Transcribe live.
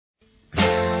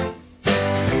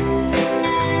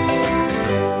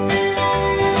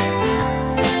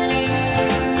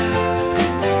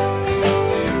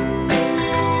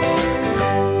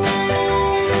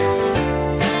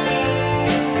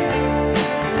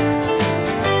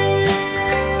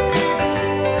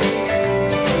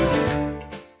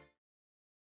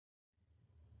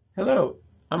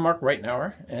I'm Mark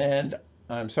Ritenour, and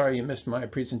I'm sorry you missed my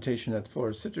presentation at the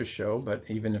Florida Citrus Show, but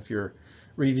even if you're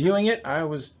reviewing it, I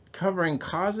was covering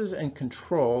causes and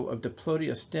control of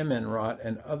Diplodia stem end rot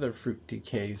and other fruit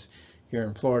decays here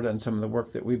in Florida, and some of the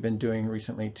work that we've been doing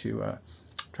recently to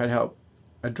try to help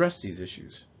address these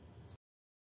issues.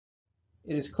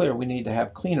 It is clear we need to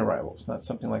have clean arrivals, not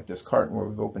something like this carton where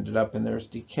we've opened it up and there's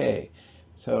decay.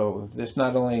 So this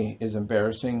not only is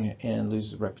embarrassing and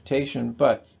loses reputation,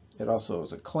 but it also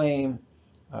is a claim.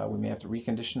 We may have to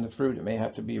recondition the fruit. It may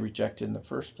have to be rejected in the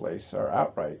first place or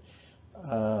outright.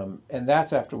 And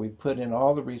that's after we put in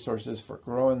all the resources for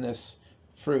growing this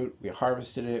fruit. We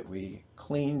harvested it, we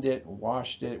cleaned it,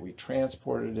 washed it, we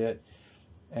transported it,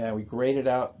 and we graded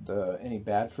out any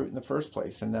bad fruit in the first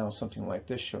place, and now something like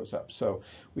this shows up. So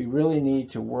we really need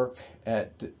to work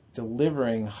at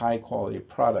delivering high quality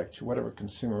product to whatever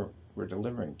consumer we're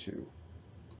delivering to.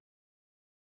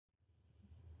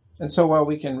 And so while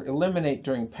we can eliminate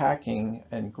during packing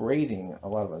and grading a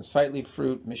lot of unsightly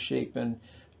fruit, misshapen,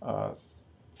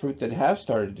 fruit that has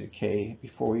started to decay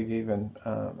before we've even,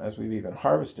 as we've even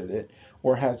harvested it,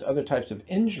 or has other types of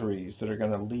injuries that are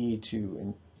going to lead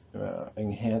to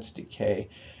enhanced decay.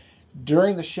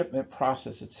 During the shipment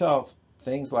process itself,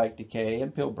 things like decay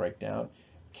and peel breakdown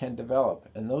can develop,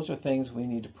 and those are things we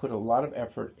need to put a lot of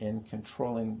effort in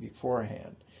controlling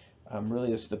beforehand.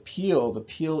 Really, it's the peel. The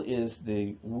peel is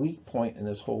the weak point in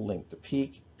this whole link.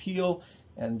 The peel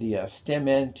and the stem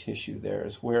end tissue there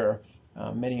is where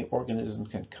many organisms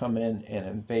can come in and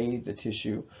invade the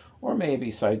tissue, or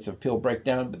maybe sites of peel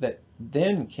breakdown, but that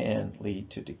then can lead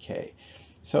to decay.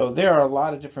 So there are a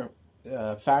lot of different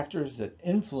factors that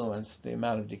influence the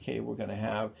amount of decay we're going to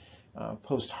have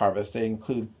post-harvest. They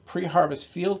include pre-harvest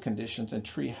field conditions and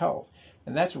tree health.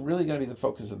 And that's really going to be the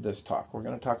focus of this talk. We're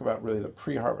going to talk about really the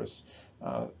pre-harvest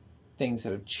things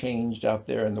that have changed out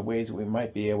there and the ways that we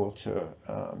might be able to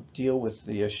deal with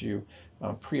the issue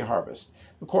pre-harvest.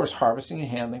 Of course, harvesting and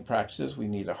handling practices, we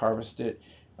need to harvest it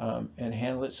and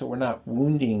handle it so we're not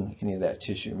wounding any of that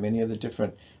tissue. Many of the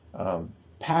different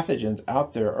pathogens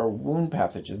out there are wound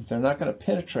pathogens. They're not going to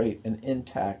penetrate an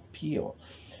intact peel.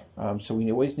 So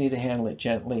we always need to handle it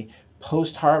gently.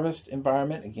 Post-harvest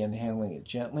environment, again, handling it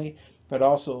gently, but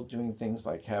also doing things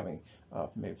like having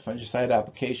maybe fungicide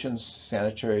applications,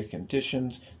 sanitary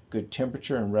conditions, good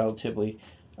temperature, and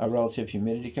relative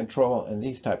humidity control, and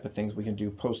these type of things we can do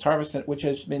post-harvest, which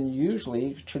has been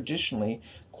usually, traditionally,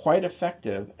 quite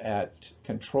effective at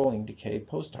controlling decay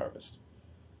post-harvest.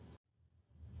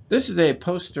 This is a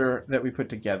poster that we put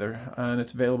together, and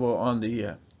it's available on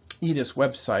the IFAS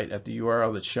website at the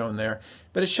URL that's shown there.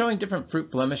 But it's showing different fruit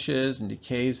blemishes and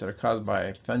decays that are caused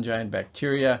by fungi and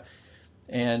bacteria.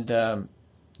 And a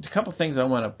couple things I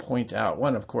want to point out.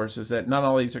 One, of course, is that not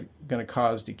all these are going to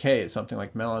cause decay. It's something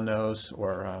like melanose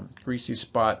or greasy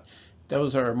spot.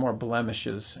 Those are more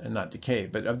blemishes and not decay.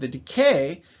 But of the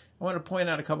decay, I want to point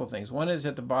out a couple things. One is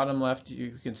at the bottom left,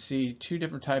 you can see two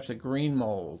different types of green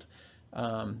mold.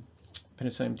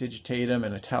 Penicillium digitatum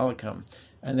and italicum,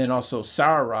 and then also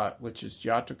sour rot, which is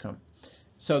geotricum.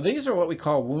 So these are what we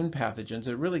call wound pathogens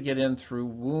that really get in through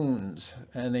wounds,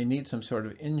 and they need some sort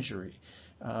of injury.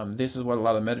 This is what a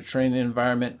lot of the Mediterranean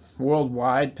environment.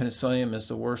 Worldwide, penicillium is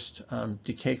the worst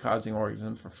decay-causing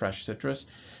organism for fresh citrus.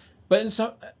 But in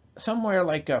somewhere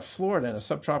like Florida, in a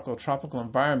subtropical tropical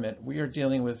environment, we are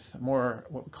dealing with more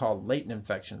what we call latent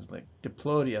infections, like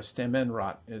Diplodia stem end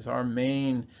rot is our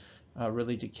main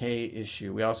really decay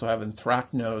issue. We also have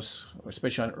anthracnose,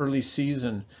 especially on early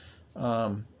season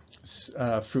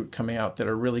fruit coming out that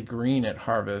are really green at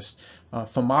harvest,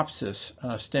 phomopsis,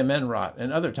 stem end rot,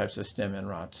 and other types of stem end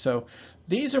rot. So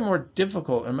these are more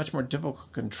difficult and much more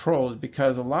difficult controlled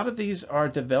because a lot of these are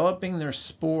developing their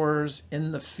spores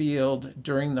in the field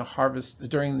during the harvest,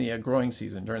 during the growing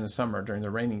season, during the summer, during the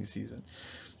raining season.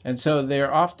 And so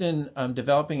they're often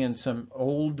developing in some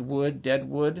old wood, dead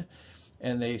wood,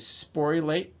 and they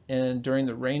sporulate, and during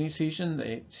the rainy season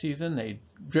they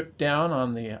drip down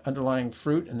on the underlying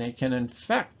fruit and they can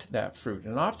infect that fruit.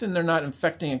 And often they're not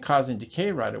infecting and causing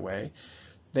decay right away.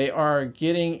 They are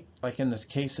getting, like in the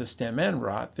case of stem end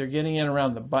rot, they're getting in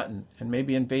around the button and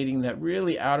maybe invading that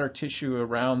really outer tissue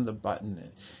around the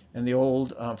button and the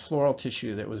old floral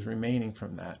tissue that was remaining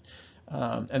from that.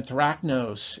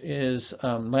 Anthracnose is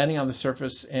landing on the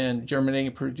surface and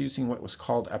germinating, producing what was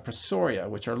called aprosoria,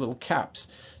 which are little caps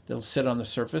that'll sit on the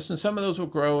surface. And some of those will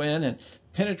grow in and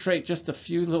penetrate just a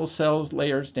few little cells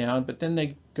layers down, but then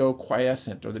they go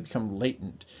quiescent or they become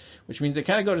latent, which means they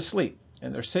kind of go to sleep.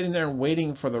 And they're sitting there and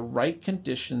waiting for the right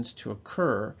conditions to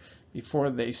occur before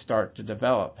they start to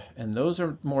develop. And those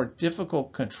are more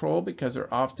difficult control because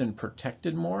they're often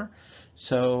protected more.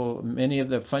 So many of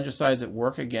the fungicides that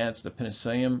work against the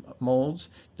penicillium molds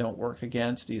don't work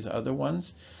against these other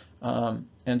ones.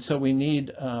 And so we need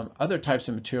other types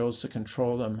of materials to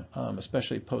control them,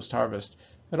 especially post-harvest,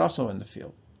 but also in the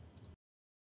field.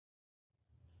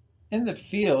 In the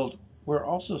field, we're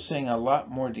also seeing a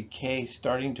lot more decay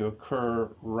starting to occur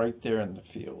right there in the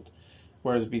field.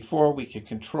 Whereas before we could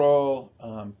control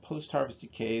post-harvest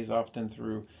decays often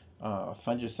through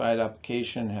fungicide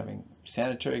application, having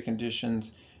sanitary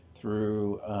conditions,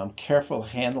 through careful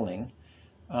handling.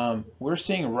 We're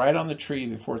seeing right on the tree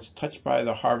before it's touched by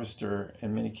the harvester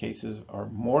in many cases, or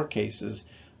more cases,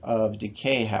 of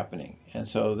decay happening. And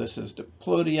so this is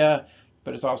Diplodia,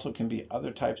 but it also can be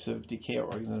other types of decay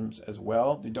organisms as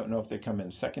well. We don't know if they come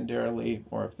in secondarily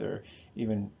or if they're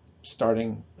even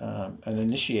starting and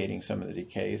initiating some of the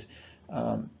decays.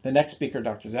 The next speaker,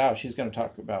 Dr. Zhao, she's going to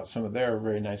talk about some of their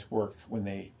very nice work when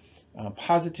they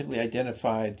positively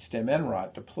identified stem end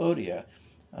rot, Diplodia,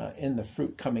 in the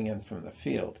fruit coming in from the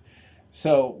field.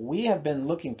 So we have been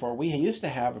looking for, we used to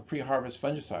have a pre-harvest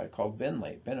fungicide called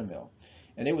Benomil,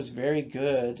 and it was very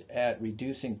good at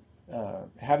reducing,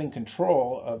 having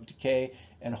control of decay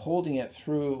and holding it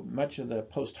through much of the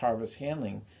post-harvest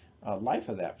handling life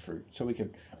of that fruit. So we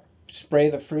could spray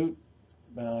the fruit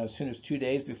as soon as 2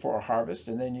 days before harvest,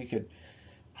 and then you could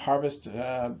harvest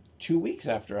 2 weeks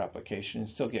after application and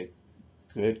still get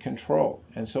good control.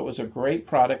 And so it was a great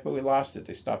product, but we lost it.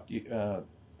 They stopped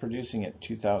producing it in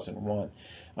 2001.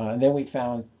 And then we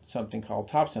found something called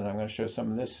Topsin. I'm going to show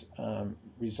some of this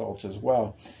results as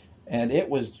well. And it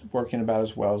was working about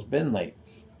as well as Benlate,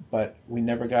 but we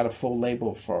never got a full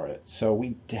label for it. So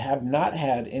we have not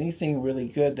had anything really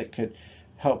good that could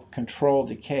help control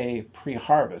decay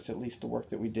pre-harvest, at least the work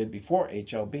that we did before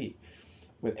HLB.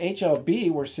 With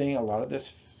HLB, we're seeing a lot of this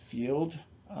field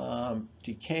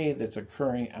decay that's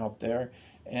occurring out there.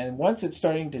 And once it's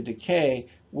starting to decay,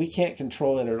 we can't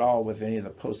control it at all with any of the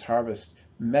post-harvest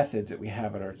methods that we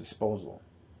have at our disposal.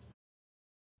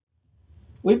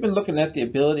 We've been looking at the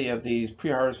ability of these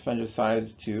pre-harvest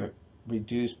fungicides to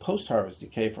reduce post-harvest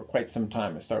decay for quite some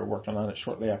time. I started working on it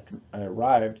shortly after I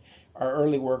arrived. Our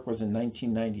early work was in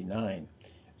 1999.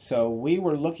 So we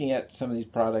were looking at some of these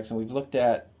products, and we've looked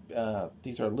at,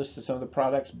 these are a list of some of the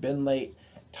products: Benlate,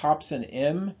 Topsin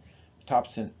M,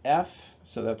 Topsin F,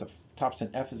 so that's Topsin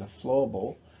F is a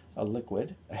flowable, a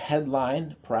liquid, a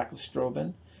Headline,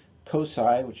 Pyraclostrobin,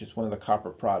 Cosi, which is one of the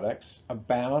copper products,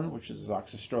 Abound, which is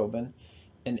azoxystrobin,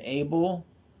 Enable,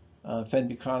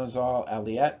 fenbuconazole,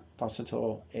 Aliette,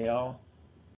 phosphatol al.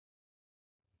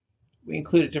 We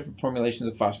included different formulations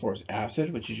of phosphorus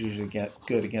acid, which is usually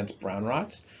good against brown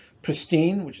rots,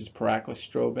 Pristine, which is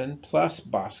Pyraclostrobin plus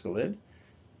Boscalid,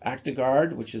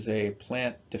 Actigard, which is a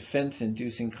plant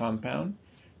defense-inducing compound,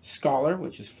 Scholar,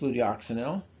 which is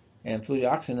fludeoxonil, and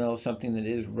fludeoxonil is something that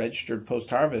is registered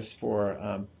post-harvest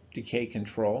for decay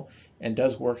control and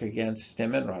does work against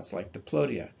stem end rots like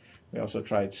Diplodia. We also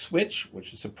tried Switch,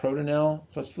 which is saprotanil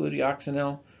plus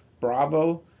fludeoxonil,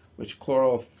 Bravo, which is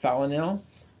chlorothalonil,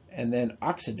 and then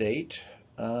Oxidate,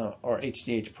 or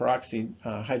HDH peroxide,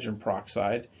 hydrogen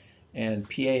peroxide, and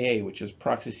PAA, which is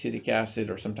peroxyacetic acid,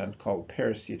 or sometimes called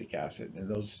peracetic acid. And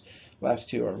those last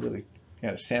two are really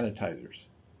kind of sanitizers.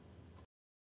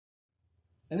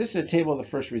 And this is a table of the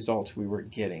first results we were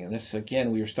getting. And this,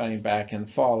 again, we were studying back in the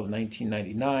fall of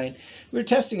 1999. We were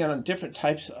testing it on different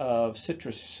types of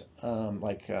citrus,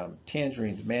 like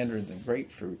tangerines, mandarins, and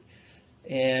grapefruit.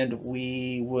 And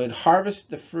we would harvest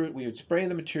the fruit. We would spray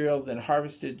the material, then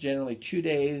harvest it generally 2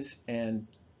 days and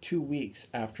 2 weeks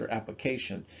after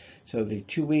application. So the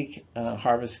 2-week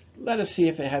harvest let us see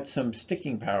if it had some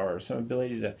sticking power, or some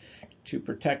ability to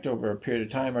protect over a period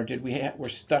of time, or did we're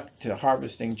stuck to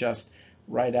harvesting just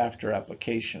right after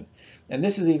application. And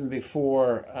this is even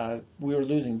before we were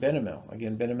losing Benomil.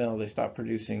 Again, Benomil they stopped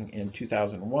producing in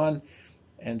 2001,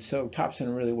 and so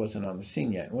Topsin really wasn't on the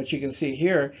scene yet. And what you can see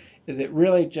here is that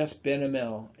really just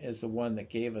Benomil is the one that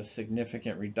gave us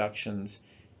significant reductions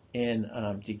in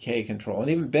decay control.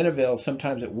 And even Benevil,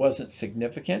 sometimes it wasn't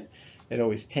significant. It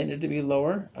always tended to be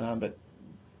lower, but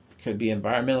it could be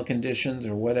environmental conditions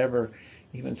or whatever.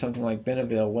 Even something like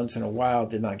Benevil once in a while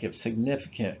did not give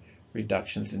significant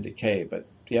reductions in decay, but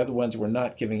the other ones were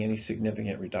not giving any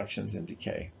significant reductions in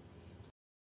decay.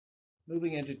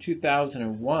 Moving into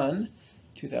 2001,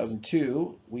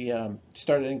 2002, we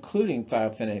started including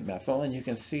thiophenate methyl, and you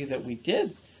can see that we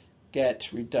did get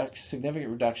significant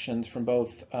reductions from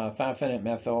both thiophenate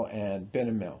methyl and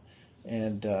Benomil.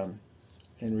 And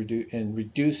in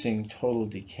reducing total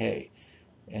decay.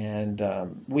 And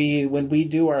when we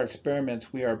do our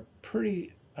experiments, we are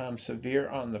pretty severe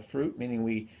on the fruit, meaning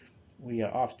we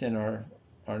often are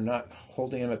not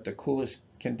holding them at the coolest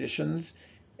conditions,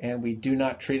 and we do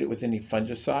not treat it with any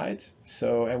fungicides.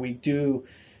 So, and we do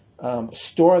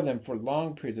store them for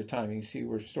long periods of time. You can see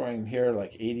we're storing them here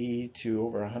like 80 to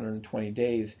over 120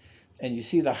 days, and you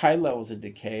see the high levels of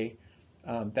decay.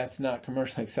 That's not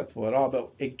commercially acceptable at all,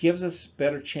 but it gives us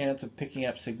better chance of picking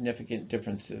up significant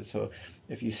differences. So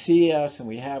if you see us and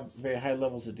we have very high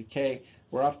levels of decay,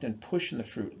 we're often pushing the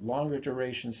fruit, longer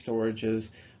duration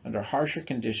storages under harsher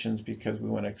conditions because we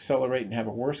want to accelerate and have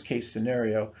a worst case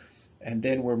scenario. And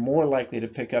then we're more likely to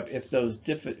pick up if those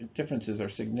differences are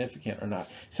significant or not.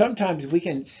 Sometimes we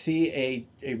can see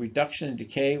a reduction in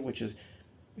decay, which is,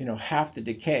 half the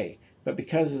decay. But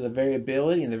because of the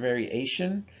variability and the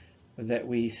variation that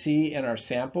we see in our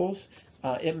samples,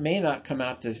 it may not come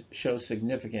out to show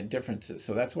significant differences.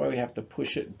 So that's why we have to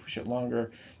push it and push it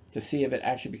longer to see if it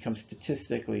actually becomes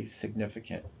statistically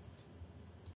significant.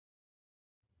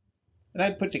 And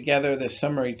I put together the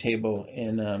summary table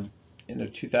in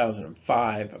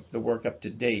 2005 of the work up to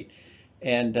date.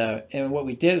 And what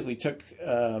we did is we took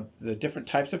the different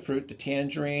types of fruit, the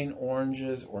tangerine,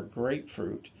 oranges, or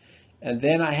grapefruit, and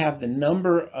then I have the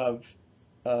number of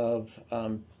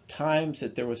times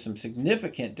that there was some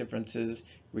significant differences,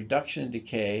 reduction in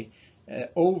decay,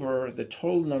 over the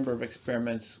total number of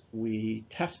experiments we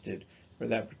tested for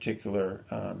that particular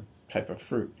type of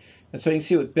fruit. And so you can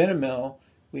see with Benamil,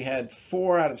 we had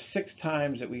 4 out of 6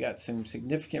 times that we got some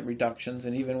significant reductions,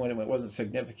 and even when it wasn't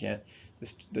significant,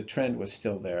 the trend was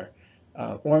still there.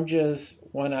 Oranges,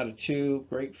 1 out of 2,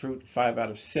 grapefruit, 5 out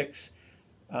of 6.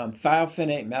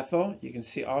 Thiophenate methyl, you can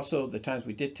see also the times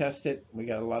we did test it, we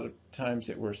got a lot of times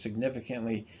that were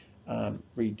significantly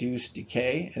reduced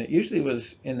decay, and it usually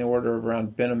was in the order of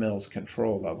around Benamil's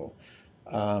control level.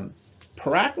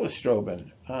 Pyraclostrobin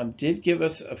did give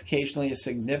us occasionally a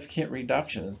significant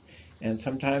reduction, and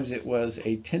sometimes it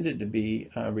tended to be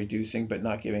reducing but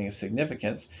not giving a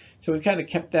significance. So we kind of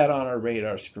kept that on our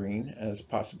radar screen as a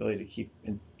possibility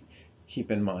to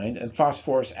keep in mind. And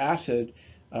phosphorus acid,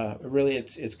 really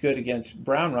it's good against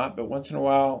brown rot, but once in a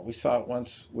while we saw it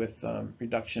once with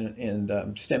reduction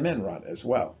in stem end rot as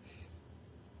well.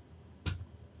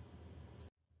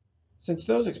 Since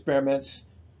those experiments,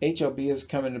 HLB has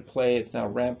come into play. It's now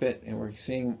rampant, and we're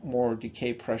seeing more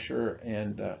decay pressure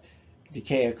and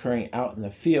decay occurring out in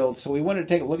the field. So we wanted to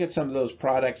take a look at some of those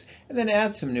products and then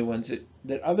add some new ones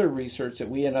that other research that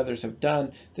we and others have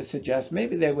done that suggests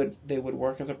maybe they would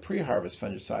work as a pre-harvest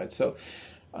fungicide. So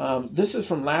this is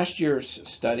from last year's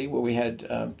study where we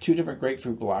had 2 different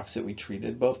grapefruit blocks that we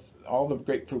treated. All the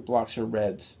grapefruit blocks are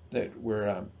reds that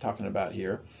we're talking about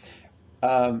here.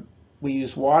 We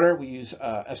use water, we use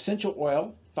essential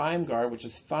oil, ThymeGuard, which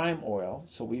is thyme oil.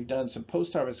 So we've done some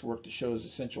post-harvest work that shows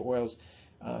essential oils,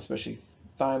 especially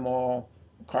thymol,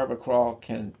 carvacrol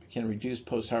can reduce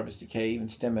post-harvest decay, even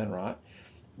stem end rot.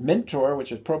 Mentor,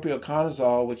 which is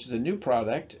propionconazole, which is a new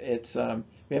product.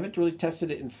 We haven't really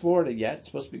tested it in Florida yet. It's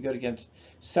supposed to be good against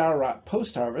sour rot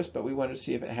post-harvest, but we wanted to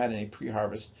see if it had any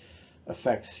pre-harvest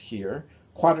effects here.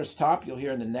 Quadris Top, you'll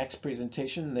hear in the next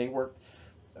presentation, they worked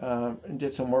and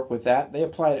did some work with that. They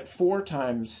applied it 4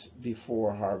 times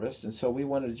before harvest, and so we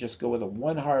wanted to just go with a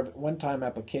one-time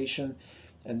application,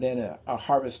 and then a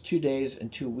harvest 2 days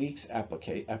and 2 weeks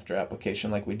after application,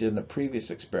 like we did in the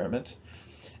previous experiments.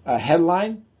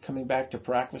 Headline, coming back to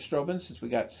pyraclostrobin, since we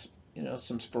got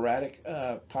some sporadic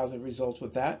positive results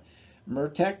with that.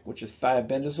 Myrtec, which is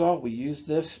thiabendazole, we use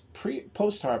this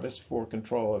post-harvest for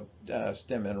control of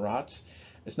stem end rots.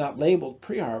 It's not labeled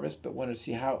pre-harvest, but wanted to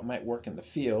see how it might work in the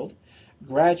field.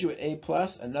 Graduate A+,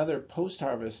 another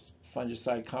post-harvest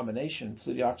fungicide combination,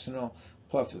 fludeoxonil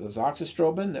plus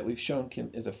azoxystrobin, that we've shown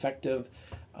is effective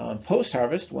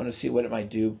post-harvest. Want to see what it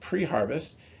might do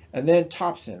pre-harvest. And then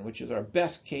Topsin, which is our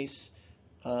best case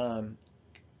kind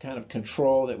of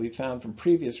control that we found from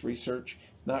previous research.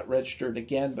 It's not registered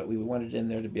again, but we wanted it in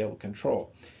there to be able to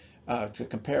control, to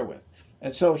compare with.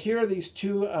 And so here are these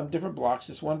 2 different blocks.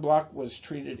 This one block was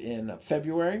treated in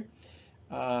February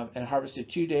and harvested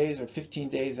 2 days or 15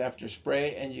 days after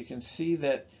spray. And you can see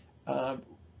that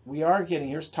we are getting,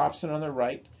 here's Topsin on the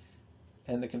right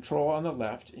and the control on the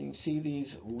left. And you can see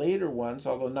these later ones,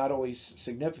 although not always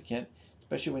significant,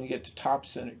 especially when you get to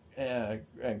Topsin,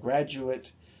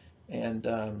 Graduate, and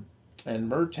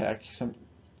Myrtec,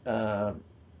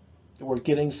 we're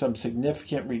getting some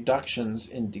significant reductions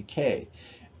in decay.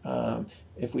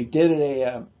 If we did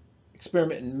a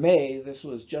experiment in May, this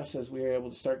was just as we were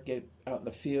able to start get out in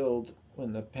the field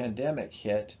when the pandemic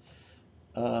hit.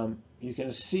 you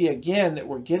can see again that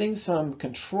we're getting some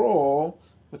control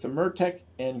with the Murtec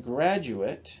and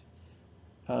Graduate.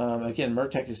 Again,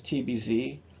 Murtec is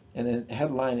TBZ, and then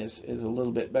Headline is a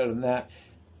little bit better than that.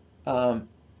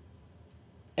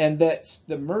 And that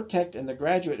the Murtec and the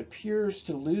Graduate appears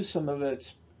to lose some of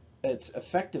its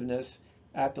effectiveness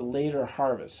at the later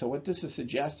harvest. So what this is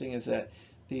suggesting is that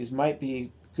these might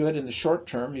be good in the short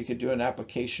term. You could do an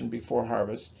application before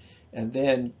harvest and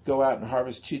then go out and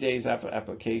harvest 2 days after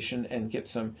application and get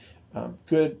some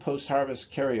good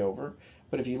post-harvest carryover.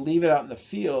 But if you leave it out in the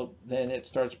field, then it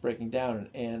starts breaking down.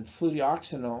 And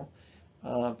fludioxonil,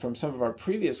 from some of our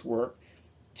previous work,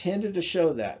 tended to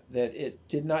show that it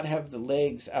did not have the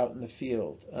legs out in the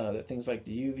field, that things like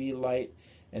the UV light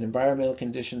and environmental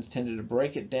conditions tended to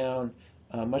break it down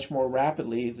much more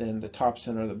rapidly than the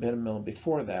Topsin or the Betamil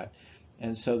before that,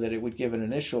 and so that it would give an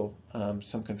initial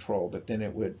some control, but then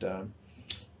it would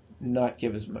not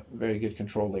give as very good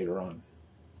control later on.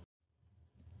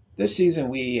 This season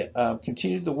we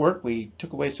continued the work. We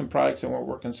took away some products that weren't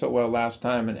working so well last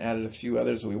time and added a few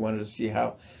others. We wanted to see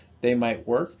how they might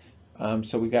work.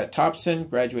 So we got Topsin,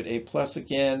 Graduate A+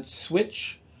 again,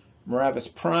 Switch,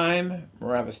 Moravis Prime,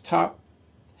 Moravis Top,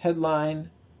 Headline,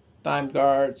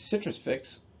 ThymeGuard, Citrus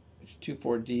Fix, which is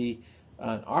 2,4-D,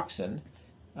 Oxen,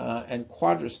 and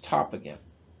Quadris Top again.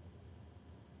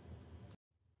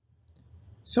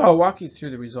 So I'll walk you through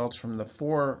the results from the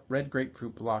 4 red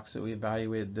grapefruit blocks that we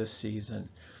evaluated this season.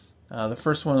 The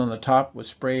first one on the top was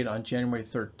sprayed on January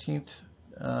 13th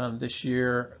this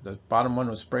year. The bottom one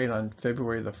was sprayed on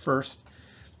February the 1st.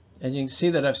 And you can see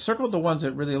that I've circled the ones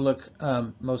that really look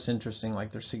most interesting,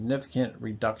 like there's significant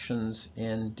reductions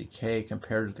in decay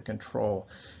compared to the control.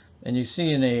 And you see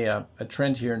in a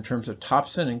trend here in terms of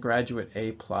Topsin and Graduate A+.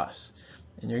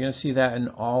 And you're going to see that in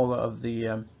all of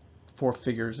the 4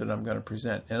 figures that I'm going to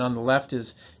present. And on the left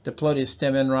is Diplodia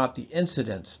stem end rot, the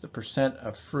incidence, the percent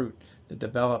of fruit that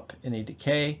develop any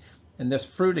decay. And this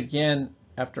fruit, again,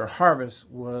 after harvest,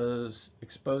 was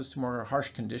exposed to more harsh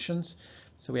conditions.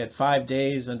 So we had 5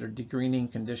 days under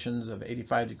degreening conditions of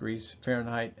 85 degrees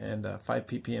Fahrenheit and 5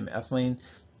 ppm ethylene.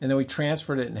 And then we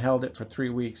transferred it and held it for 3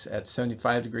 weeks at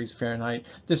 75 degrees Fahrenheit.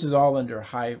 This is all under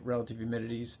high relative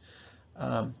humidities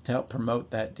to help promote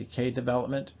that decay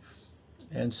development.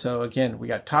 And so again, we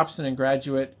got Topsin and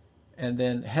Graduate, and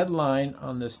then Headline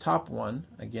on this top one,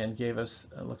 again, gave us,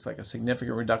 looks like a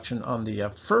significant reduction on the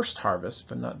first harvest,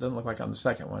 but doesn't look like on the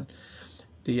second one.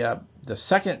 The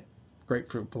second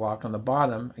grapefruit block on the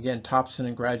bottom, again, Topsin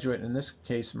and Graduate, in this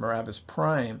case, Moravis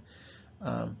Prime,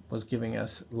 was giving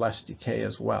us less decay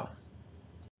as well.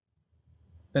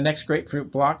 The next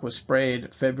grapefruit block was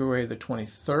sprayed February the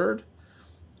 23rd.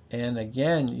 And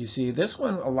again, you see this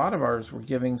one, a lot of ours were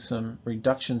giving some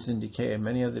reductions in decay.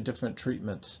 Many of the different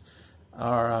treatments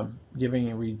are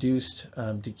giving reduced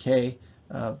decay,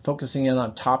 focusing in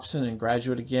on Topsin and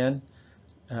Graduate again,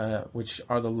 which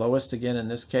are the lowest again in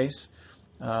this case.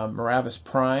 Moravis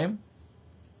Prime,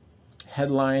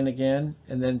 Headline again,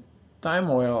 and then Thyme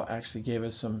Oil actually gave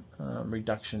us some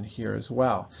reduction here as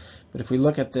well. But if we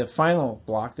look at the final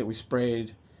block that we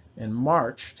sprayed in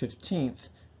March 15th,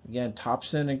 again,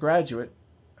 Topsin and Graduate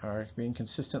are being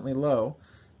consistently low,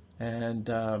 and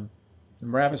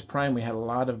Moravis Prime, we had a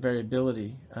lot of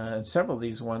variability. And several of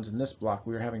these ones in this block,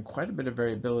 we were having quite a bit of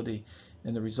variability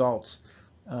in the results.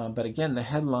 But again, the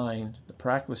Headline, the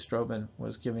Paraclostrobin,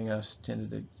 was giving us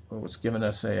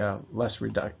a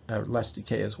less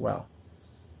decay as well.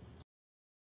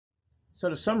 So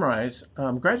to summarize,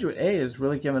 Graduate A has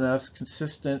really given us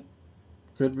consistent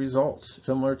good results,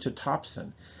 similar to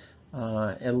Topsin.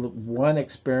 One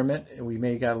experiment, we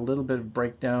may got a little bit of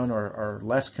breakdown or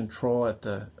less control at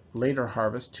the later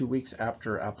harvest, 2 weeks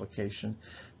after application,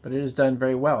 but it is done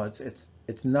very well.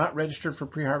 It's not registered for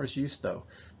pre-harvest use though.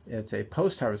 It's a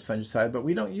post-harvest fungicide, but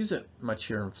we don't use it much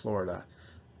here in Florida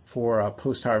for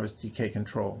post-harvest decay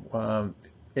control.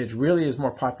 It really is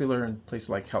more popular in places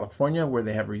like California, where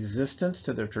they have resistance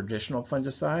to their traditional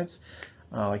fungicides,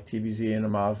 like TBZ and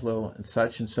Amazlil and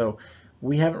such, and so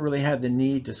we haven't really had the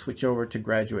need to switch over to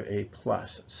Graduate A+,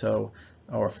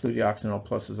 or fludioxonil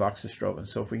plus azoxystrobin.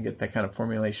 So if we can get that kind of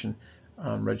formulation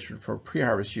registered for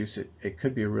pre-harvest use, it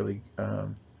could be a really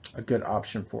a good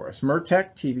option for us.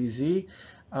 Murtec, TBZ,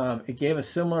 it gave a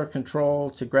similar control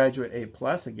to Graduate A+.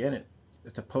 Again,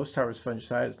 it's a post-harvest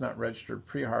fungicide. It's not registered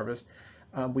pre-harvest.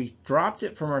 We dropped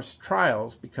it from our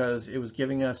trials because it was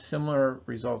giving us similar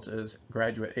results as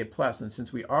Graduate A+. And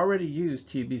since we already use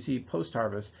TBZ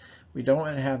post-harvest, we don't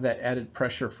want to have that added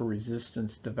pressure for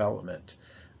resistance development.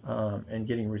 and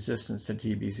getting resistance to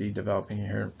TBZ developing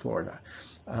here in Florida.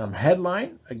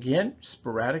 Headline, again,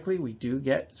 sporadically, we do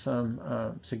get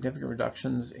some significant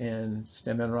reductions in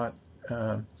stem end rot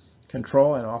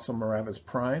control and also Moravis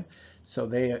prime. So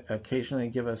they occasionally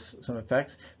give us some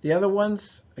effects. The other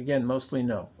ones, again, mostly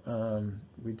no.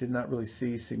 We did not really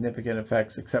see significant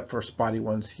effects except for spotty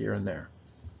ones here and there.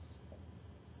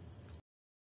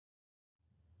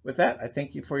 With that, I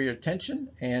thank you for your attention,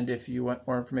 and if you want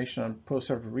more information on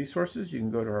post-harvest resources, you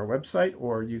can go to our website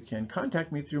or you can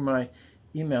contact me through my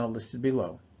email listed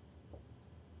below.